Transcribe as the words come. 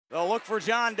They'll look for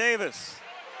John Davis.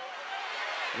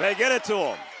 They get it to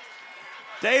him.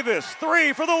 Davis,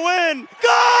 three for the win.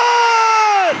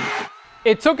 Good!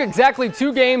 It took exactly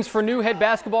 2 games for new head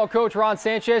basketball coach Ron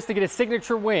Sanchez to get a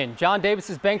signature win. John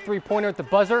Davis's bank three-pointer at the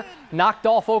buzzer knocked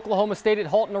off Oklahoma State at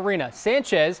Halton Arena.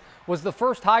 Sanchez was the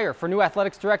first hire for new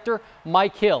athletics director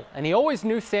Mike Hill, and he always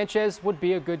knew Sanchez would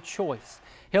be a good choice.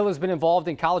 Hill has been involved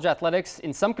in college athletics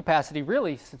in some capacity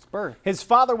really since birth. His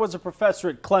father was a professor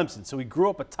at Clemson, so he grew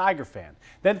up a Tiger fan.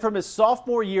 Then from his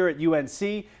sophomore year at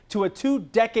UNC to a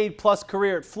 2-decade-plus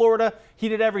career at Florida, he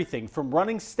did everything from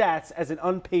running stats as an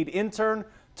unpaid intern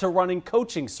to running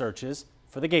coaching searches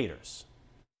for the Gators.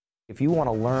 If you want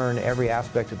to learn every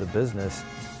aspect of the business,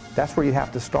 that's where you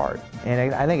have to start.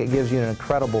 And I think it gives you an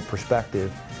incredible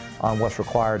perspective on what's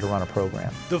required to run a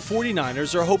program. The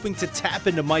 49ers are hoping to tap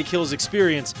into Mike Hill's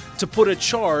experience to put a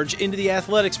charge into the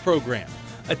athletics program.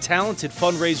 A talented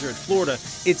fundraiser at Florida,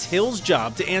 it's Hill's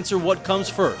job to answer what comes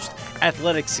first,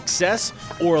 athletic success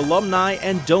or alumni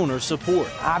and donor support.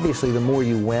 Obviously, the more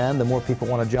you win, the more people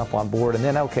want to jump on board, and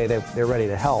then, okay, they're ready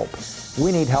to help.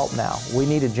 We need help now. We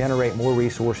need to generate more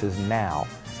resources now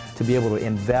to be able to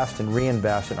invest and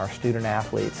reinvest in our student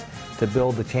athletes to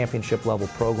build the championship level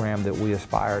program that we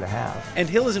aspire to have. And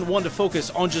Hill isn't one to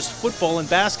focus on just football and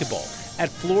basketball. At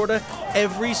Florida,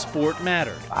 every sport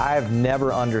mattered. I've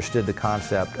never understood the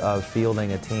concept of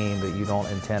fielding a team that you don't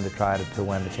intend to try to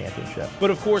win the championship.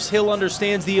 But of course, Hill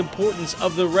understands the importance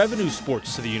of the revenue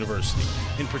sports to the university,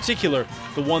 in particular,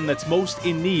 the one that's most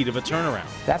in need of a turnaround.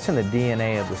 That's in the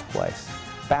DNA of this place.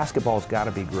 Basketball's got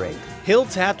to be great. Hill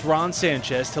tapped Ron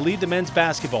Sanchez to lead the men's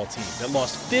basketball team that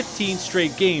lost 15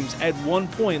 straight games at one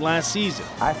point last season.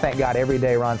 I thank God every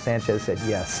day Ron Sanchez said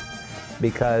yes,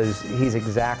 because he's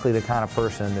exactly the kind of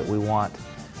person that we want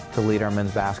to lead our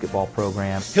men's basketball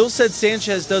program. Hill said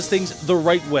Sanchez does things the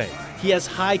right way. He has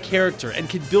high character and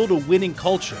can build a winning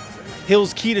culture.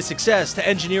 Hill's key to success to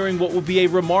engineering what will be a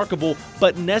remarkable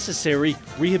but necessary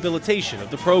rehabilitation of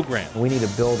the program. We need to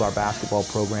build our basketball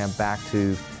program back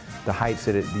to the heights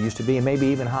that it used to be and maybe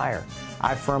even higher.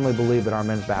 I firmly believe that our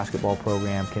men's basketball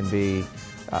program can be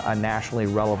a nationally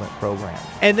relevant program.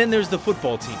 And then there's the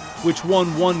football team, which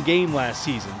won 1 game last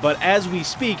season, but as we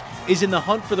speak is in the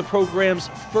hunt for the program's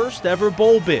first ever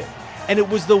bowl bid. And it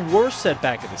was the worst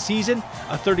setback of the season,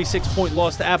 a 36-point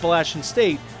loss to Appalachian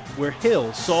State, where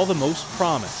Hill saw the most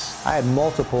promise. I had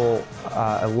multiple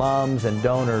alums and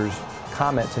donors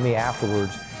comment to me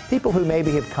afterwards, people who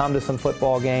maybe have come to some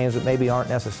football games but maybe aren't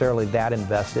necessarily that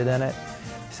invested in it,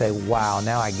 say, wow,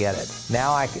 now I get it.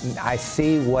 Now I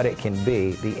see what it can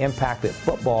be, the impact that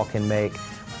football can make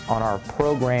on our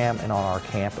program and on our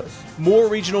campus. More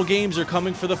regional games are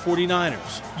coming for the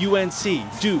 49ers.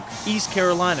 UNC, Duke, East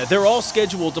Carolina, they're all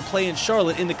scheduled to play in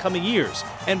Charlotte in the coming years.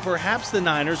 And perhaps the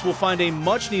Niners will find a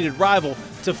much-needed rival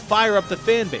to fire up the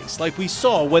fan base like we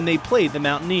saw when they played the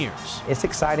Mountaineers. It's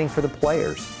exciting for the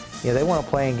players. You know, they want to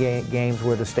play in games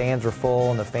where the stands are full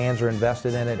and the fans are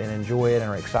invested in it and enjoy it and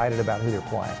are excited about who they're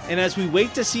playing. And as we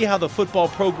wait to see how the football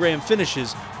program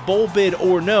finishes, bowl bid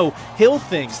or no, Hill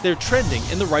thinks they're trending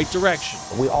in the right direction.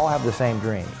 We all have the same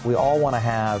dreams. We all want to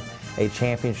have a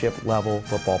championship level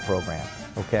football program,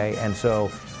 okay? And so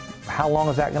how long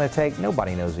is that going to take?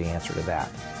 Nobody knows the answer to that.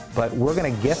 But we're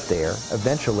going to get there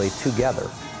eventually together.